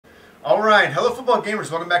Alright, hello football gamers,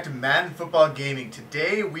 welcome back to Madden Football Gaming.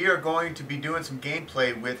 Today we are going to be doing some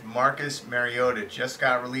gameplay with Marcus Mariota. Just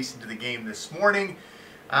got released into the game this morning.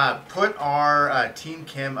 Put our Team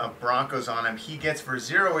Chem of Broncos on him. He gets for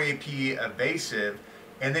 0 AP Evasive,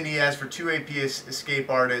 and then he has for 2 AP Escape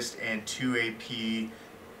Artist and 2 AP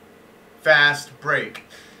Fast Break.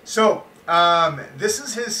 So, this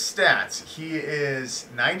is his stats. He is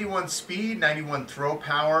 91 speed, 91 throw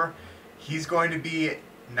power. He's going to be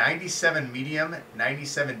 97 medium,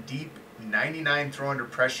 97 deep, 99 throw under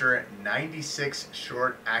pressure, 96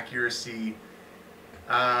 short accuracy.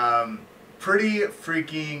 Pretty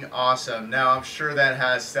freaking awesome. Now, I'm sure that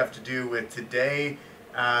has stuff to do with today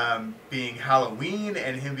being Halloween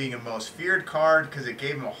and him being a most feared card, because it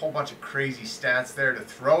gave him a whole bunch of crazy stats there to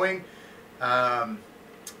throwing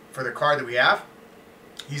for the card that we have.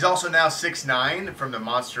 He's also now 6'9" from the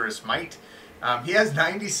Monstrous Might. He has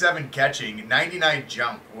 97 catching, 99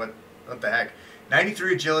 jump, what the heck,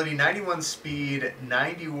 93 agility, 91 speed,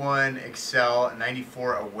 91 excel,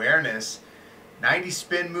 94 awareness, 90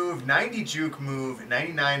 spin move, 90 juke move,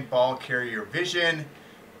 99 ball carrier vision,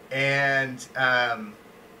 and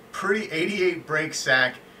 88 break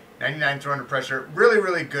sack, 99 throw under pressure.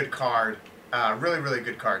 Really good card. Really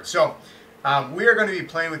good card. So we are going to be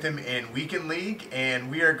playing with him in Weekend League,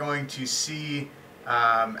 and we are going to see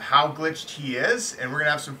how glitched he is, and we're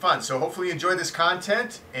gonna have some fun. So hopefully you enjoy this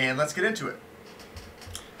content, and let's get into it.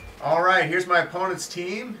 Alright, here's my opponent's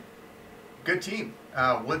team. Good team.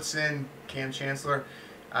 Woodson, Cam Chancellor.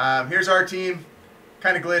 Here's our team.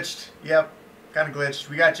 Kind of glitched. Yep, kind of glitched.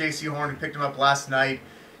 We got JC Horn. We picked him up last night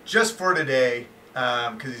just for today,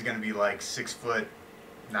 because he's gonna be like 6'9",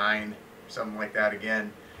 something like that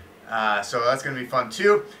again. So that's gonna be fun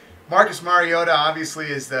too. Marcus Mariota obviously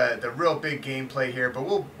is the real big gameplay here, but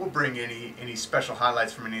we'll bring any special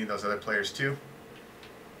highlights from any of those other players too.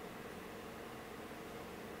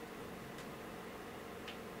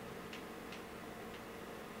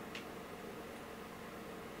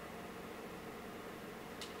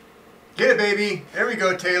 Get it, baby. There we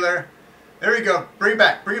go, Taylor. There we go. Bring it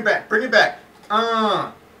back. Bring it back. Bring it back.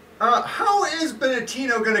 How is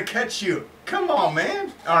Benatino gonna catch you? Come on,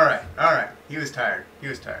 man. All right. All right. He was tired. He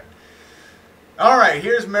was tired. Alright,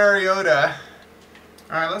 here's Mariota.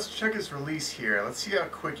 Alright, let's check his release here. Let's see how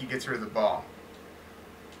quick he gets rid of the ball.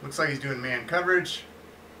 Looks like he's doing man coverage.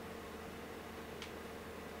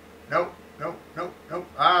 Nope, nope, nope, nope.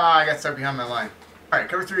 Ah, I got stuck behind my line. Alright,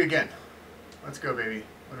 cover 3 again. Let's go, baby.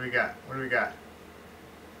 What do we got? What do we got?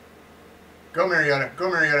 Go, Mariota. Go,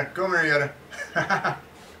 Mariota. Go, Mariota.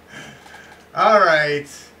 Alright.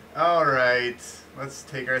 Alright. Let's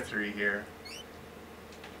take our 3 here.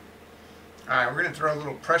 Alright, we're going to throw a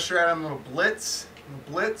little pressure at him, a little blitz. A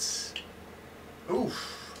little blitz.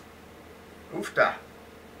 Oof. Oofta.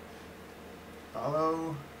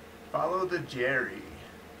 Follow the Jerry.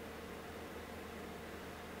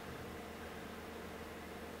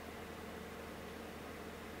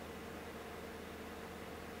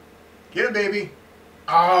 Get it, baby.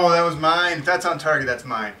 Oh, that was mine. If that's on target, that's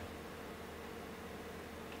mine.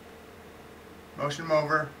 Motion him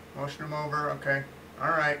over. Motion him over. Okay.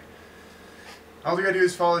 Alright. All we gotta do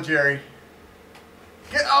is follow Jerry.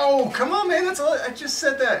 Oh, come on, man. That's all. I just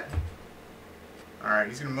said that. All right,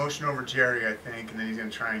 he's gonna motion over Jerry, I think, and then he's gonna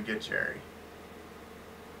try and get Jerry.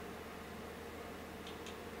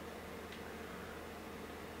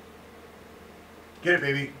 Get it,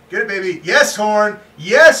 baby. Get it, baby. Yes, Horn.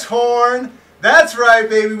 Yes, Horn. That's right,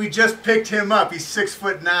 baby. We just picked him up. He's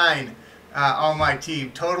 6'9" on my team.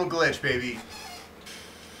 Total glitch, baby.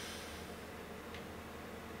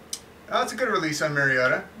 Oh, that's a good release on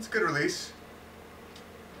Mariota. That's a good release.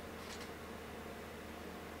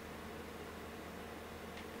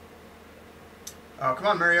 Oh, come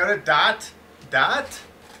on, Mariota. Dot. Dot.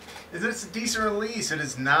 It's a decent release. It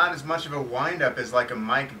is not as much of a wind-up as like a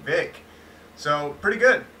Mike Vick. So, pretty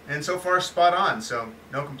good. And so far, spot on. So,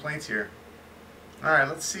 no complaints here. All right,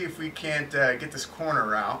 let's see if we can't get this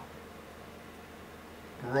corner out.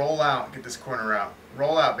 Roll out. Get this corner out.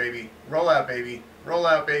 Roll out, baby. Roll out, baby. Roll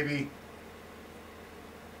out, baby.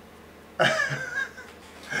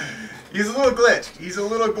 He's a little glitched. He's a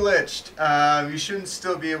little glitched. You shouldn't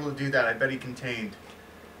still be able to do that. I bet he contained.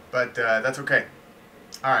 But that's okay.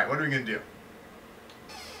 Alright, what are we going to do?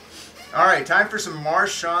 Alright, time for some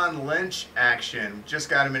Marshawn Lynch action. Just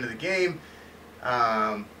got him into the game.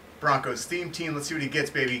 Broncos theme team. Let's see what he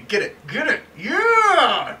gets, baby. Get it. Get it.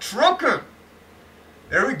 Yeah! Truck him.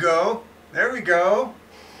 There we go. There we go.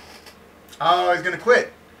 Oh, he's going to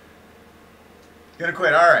quit. Going to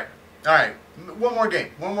quit. Alright. Alright. One more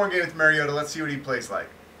game. One more game with Mariota. Let's see what he plays like.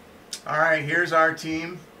 Alright, here's our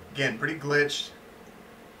team. Again, pretty glitched.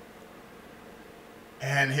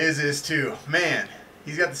 And his is too. Man,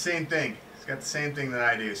 he's got the same thing. He's got the same thing that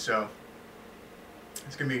I do, so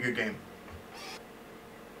it's going to be a good game.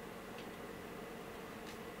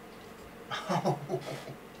 Oh,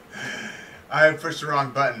 I pushed the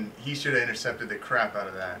wrong button. He should have intercepted the crap out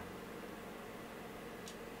of that.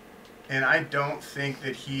 And I don't think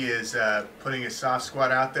that he is putting a soft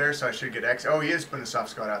squat out there, so I should get X. Oh, he is putting a soft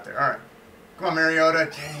squat out there. All right. Come on, Mariota.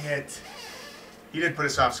 Dang it. He did put a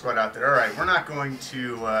soft squat out there. All right, we're not going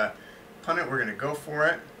to punt it. We're going to go for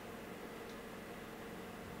it.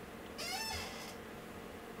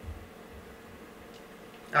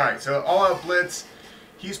 All right, so all out blitz.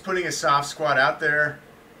 He's putting a soft squat out there.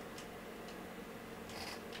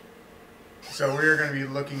 So we're going to be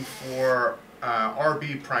looking for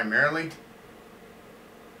RB primarily.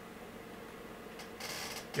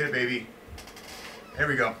 Get it, baby. There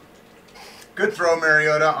we go. Good throw,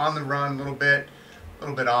 Mariota, on the run a little bit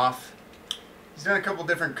off. He's done a couple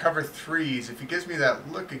different cover threes. If he gives me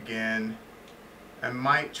that look again, I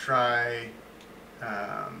might try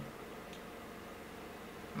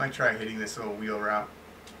hitting this little wheel route.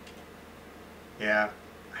 Yeah,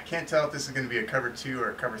 I can't tell if this is going to be a cover 2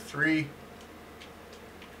 or a cover 3.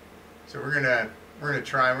 So we're gonna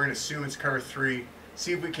try. We're gonna assume it's cover 3.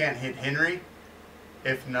 See if we can't hit Henry.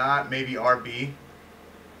 If not, maybe RB.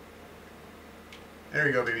 There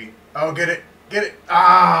we go, baby. Oh, get it, get it.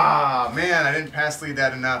 Ah, man, I didn't pass lead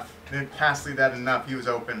that enough. He was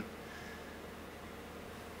open.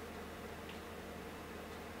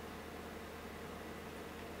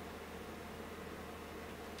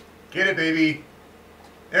 Get it, baby.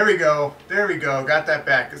 There we go. There we go. Got that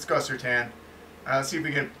back. Let's go, Sertan. Let's see if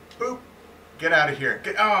we can. Boop. Get out of here.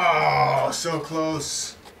 Oh, so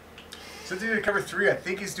close. So he's doing cover 3. I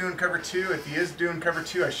think he's doing cover 2. If he is doing cover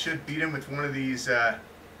 2, I should beat him with one of these. Yeah,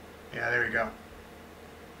 there we go.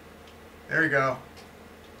 There we go.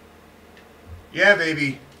 Yeah,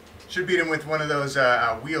 baby. Should beat him with one of those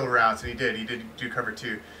wheel routes, and he did. He did do cover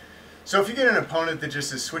 2. So if you get an opponent that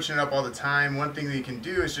just is switching it up all the time, one thing that you can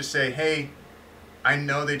do is just say, hey, I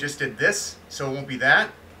know they just did this, so it won't be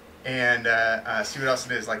that. And see what else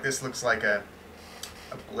it is. Like this looks like a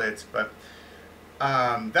blitz, but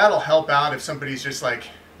that'll help out if somebody's just like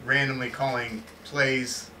randomly calling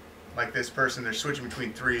plays like this person. They're switching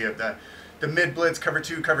between 3 of the mid blitz, cover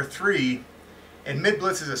 2, cover 3, and mid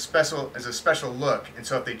blitz is a special look. And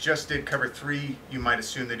so if they just did cover 3, you might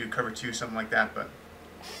assume they do cover 2, something like that. But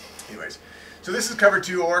anyways, so this is cover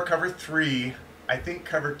 2 or cover 3. I think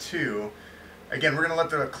cover 2. Again, we're going to let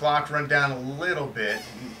the clock run down a little bit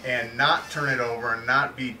and not turn it over and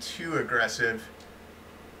not be too aggressive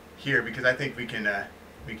here, because I think we can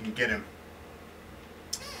get him.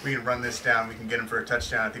 We can run this down. We can get him for a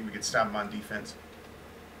touchdown. I think we can stop him on defense.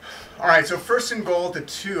 All right, so first and goal at the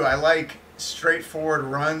 2. I like straightforward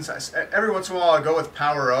runs. Every once in a while I'll go with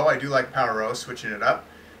power O. I do like power O, switching it up.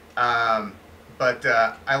 But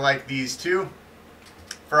I like these 2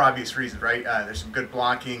 for obvious reasons, right? There's some good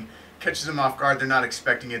blocking. Catches them off guard. They're not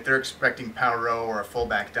expecting it. They're expecting power O or a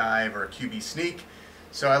fullback dive or a QB sneak.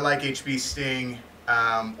 So I like HB sting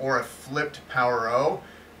or a flipped power O.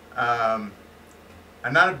 I'm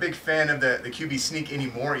not a big fan of the QB sneak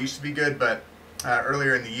anymore. It used to be good, but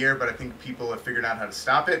earlier in the year. But I think people have figured out how to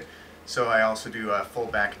stop it. So I also do a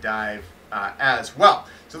fullback dive as well.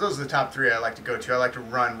 So those are the top 3 I like to go to. I like to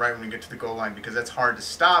run right when we get to the goal line because that's hard to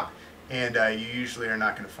stop, and you usually are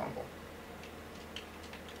not going to fumble.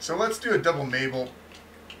 So let's do a double Mabel.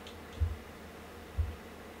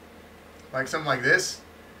 Like something like this.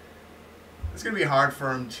 It's going to be hard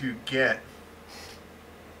for him to get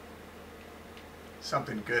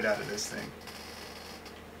something good out of this thing.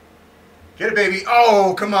 Get it, baby.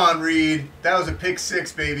 Oh, come on, Reed. That was a pick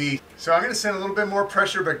 6, baby. So I'm going to send a little bit more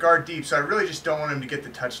pressure, but guard deep. So I really just don't want him to get the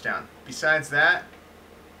touchdown. Besides that,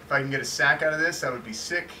 if I can get a sack out of this, that would be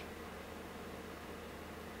sick.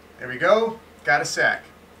 There we go. Got a sack.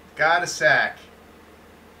 Got a sack.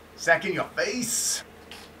 Sack in your face.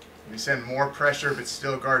 Let me send more pressure, but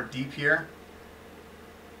still guard deep here.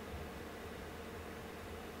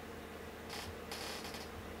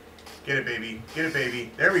 Get it, baby. Get it,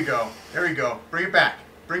 baby. There we go. There we go. Bring it back.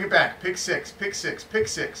 Bring it back. Pick 6. Pick 6. Pick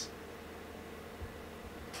 6.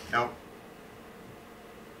 Nope.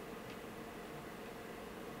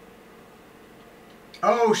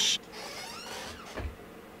 Oh, sh.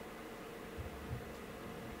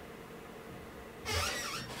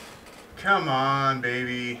 Come on,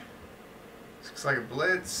 baby. This looks like a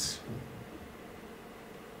blitz.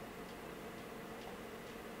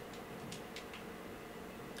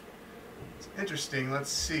 It's interesting.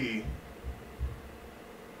 Let's see.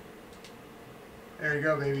 There you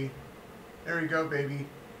go, baby. There you go, baby.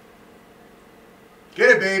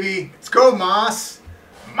 Get it, baby. Let's go, Moss.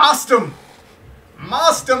 Mossed him.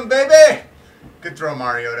 Mossed him, baby. Good throw,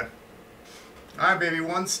 Mariota. All right, baby.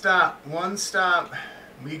 One stop. One stop.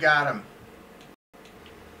 We got him.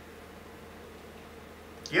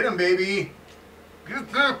 Get him, baby.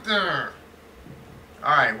 Get there.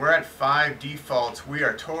 All right, we're at 5 defaults. We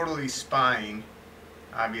are totally spying,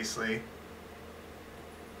 obviously.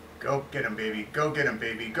 Go get him, baby. Go get him,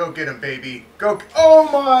 baby. Go get him, baby. Go. Oh,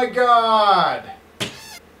 my God.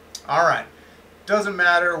 All right. Doesn't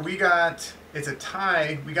matter. We got, it's a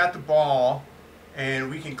tie. We got the ball, and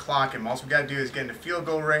we can clock him. All we got to do is get into field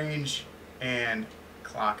goal range and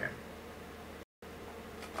clock him.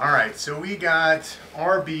 All right, so we got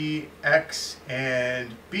RB, X,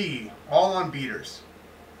 and B, all on beaters.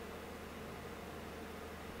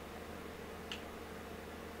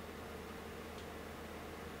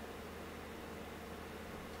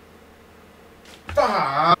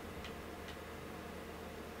 Ah.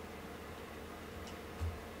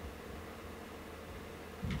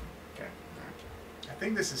 Okay, I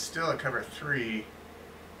think this is still a cover 3,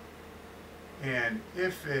 and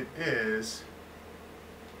if it is,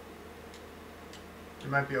 we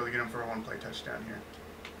might be able to get him for a one-play touchdown here.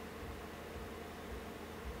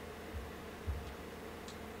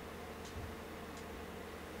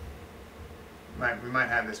 We might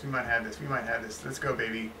have this. We might have this. We might have this. Let's go,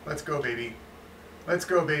 baby. Let's go, baby. Let's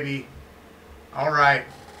go, baby. All right.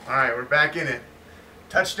 All right, we're back in it.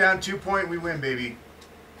 Touchdown, 2-point, we win, baby.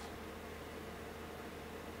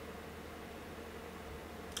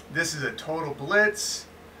 This is a total blitz.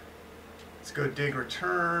 Let's go dig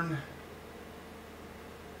return.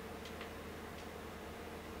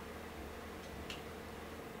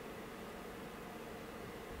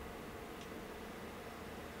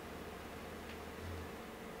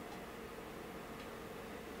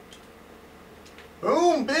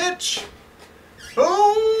 Boom, bitch!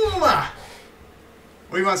 Boom! What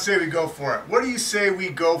do you want to say we go for it? What do you say we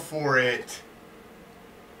go for it?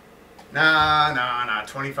 Nah.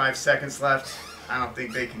 25 seconds left. I don't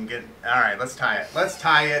think they can get... All right, let's tie it. Let's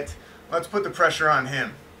tie it. Let's put the pressure on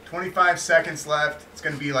him. 25 seconds left. It's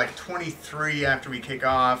going to be like 23 after we kick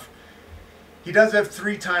off. He does have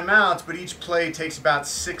 3 timeouts, but each play takes about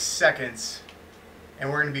 6 seconds. And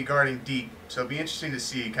we're going to be guarding deep. So it'll be interesting to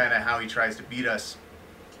see kind of how he tries to beat us.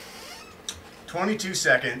 22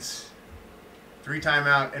 seconds. 3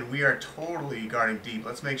 timeout, and we are totally guarding deep.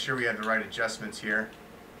 Let's make sure we have the right adjustments here.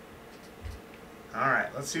 All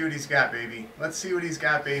right, let's see what he's got, baby. Let's see what he's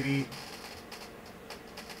got, baby.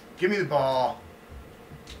 Give me the ball.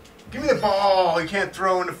 Give me the ball. You can't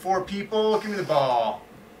throw into 4 people. Give me the ball.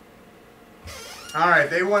 All right,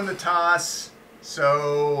 they won the toss,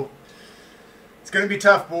 so it's going to be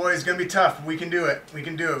tough, boys. It's going to be tough. We can do it. We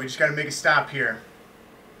can do it. We just got to make a stop here.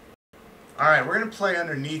 All right, we're going to play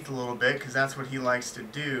underneath a little bit because that's what he likes to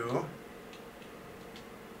do.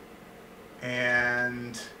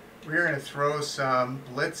 And we're going to throw some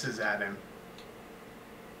blitzes at him.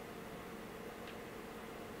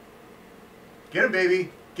 Get him,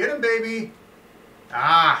 baby. Get him, baby.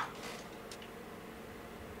 Ah.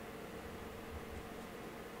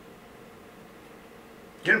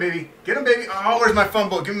 Get him, baby. Get him, baby. Oh, where's my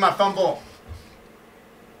fumble? Give me my fumble.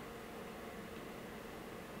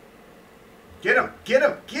 Get him. Get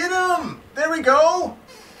him. Get him. There we go.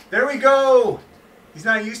 There we go. He's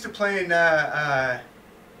not used to playing, not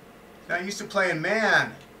used to playing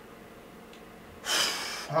man.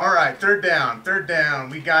 All right, third down. Third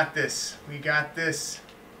down. We got this. We got this.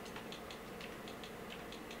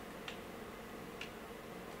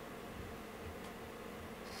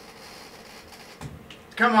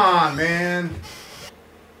 Come on, man.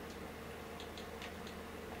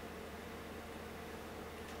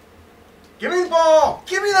 Give me the ball.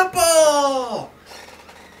 Give me the ball.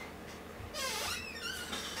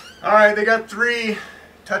 All right, they got 3.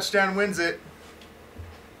 Touchdown wins it.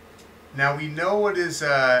 Now we know what his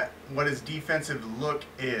defensive look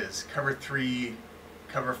is. Cover 3,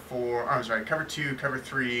 cover 4. I'm sorry, cover 2, cover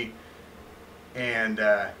 3, and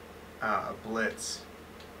a blitz.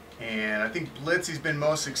 And I think blitz he's been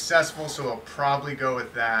most successful, so I'll probably go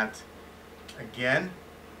with that again.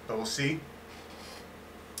 But we'll see.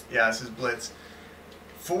 Yeah, this is blitz.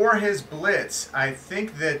 For his blitz, I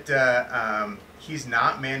think that he's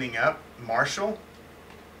not manning up Marshall.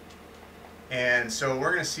 And so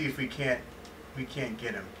we're going to see if we can't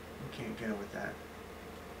get him. We can't get him with that.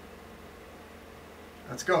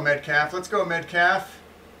 Let's go, Metcalf. Let's go, Metcalf.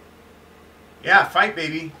 Yeah, fight,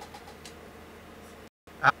 baby.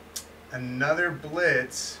 Another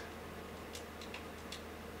blitz.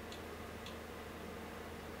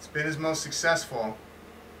 been his most successful.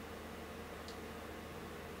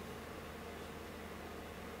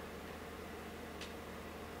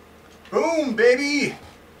 Boom, baby!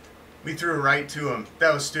 We threw right to him.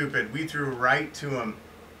 That was stupid. We threw right to him.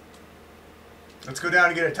 Let's go down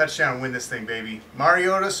and get a touchdown and win this thing, baby.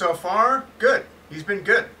 Mariota so far, good. He's been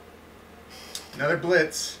good. Another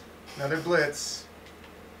blitz. Another blitz.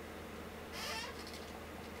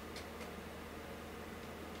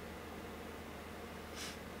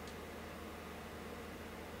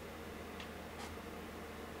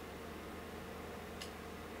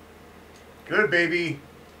 Good, baby.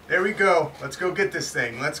 There we go. Let's go get this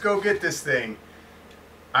thing. Let's go get this thing.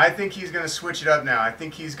 I think he's going to switch it up now. I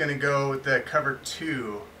think he's going to go with the cover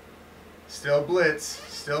 2. Still blitz.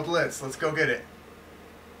 Still blitz. Let's go get it.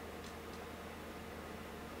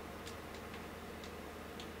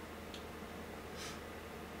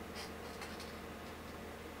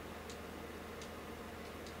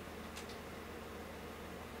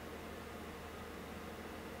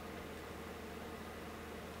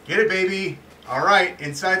 Get it, baby. All right,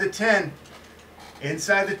 inside the 10.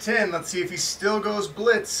 Inside the 10. Let's see if he still goes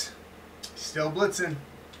blitz. Still blitzing.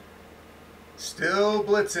 Still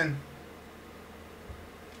blitzing.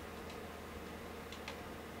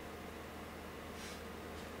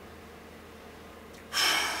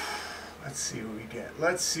 Let's see what we get.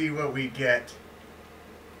 Let's see what we get.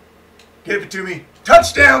 Give it to me.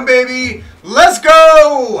 Touchdown, baby. Let's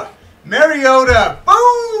go. Mariota.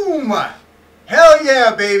 Boom. Hell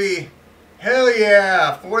yeah, baby. Hell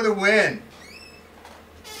yeah. For the win.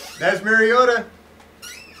 That's Mariota.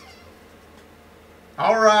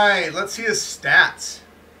 All right. Let's see his stats.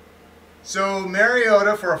 So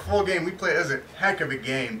Mariota, for a full game, we played as a heck of a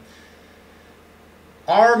game.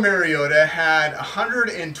 Our Mariota had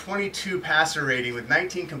 122 passer rating with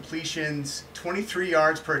 19 completions, 23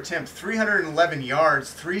 yards per attempt, 311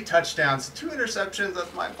 yards, 3 touchdowns, 2 interceptions.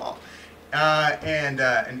 That's my fault. And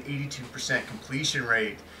an 82% completion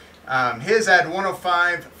rate. His had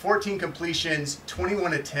 105, 14 completions,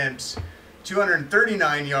 21 attempts,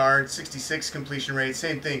 239 yards, 66 completion rate.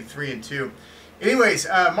 Same thing, 3 and 2. Anyways,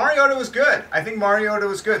 Mariota was good. I think Mariota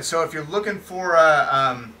was good. So if you're looking for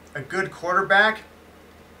a good quarterback,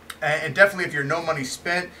 and definitely if you're no money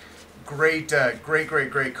spent, great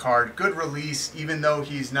card. Good release, even though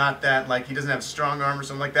he's not that, like, he doesn't have strong arm or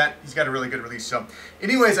something like that. He's got a really good release. So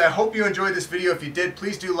anyways, I hope you enjoyed this video. If you did,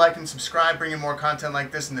 please do like and subscribe, bringing more content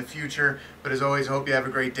like this in the future. But as always, I hope you have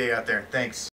a great day out there. Thanks.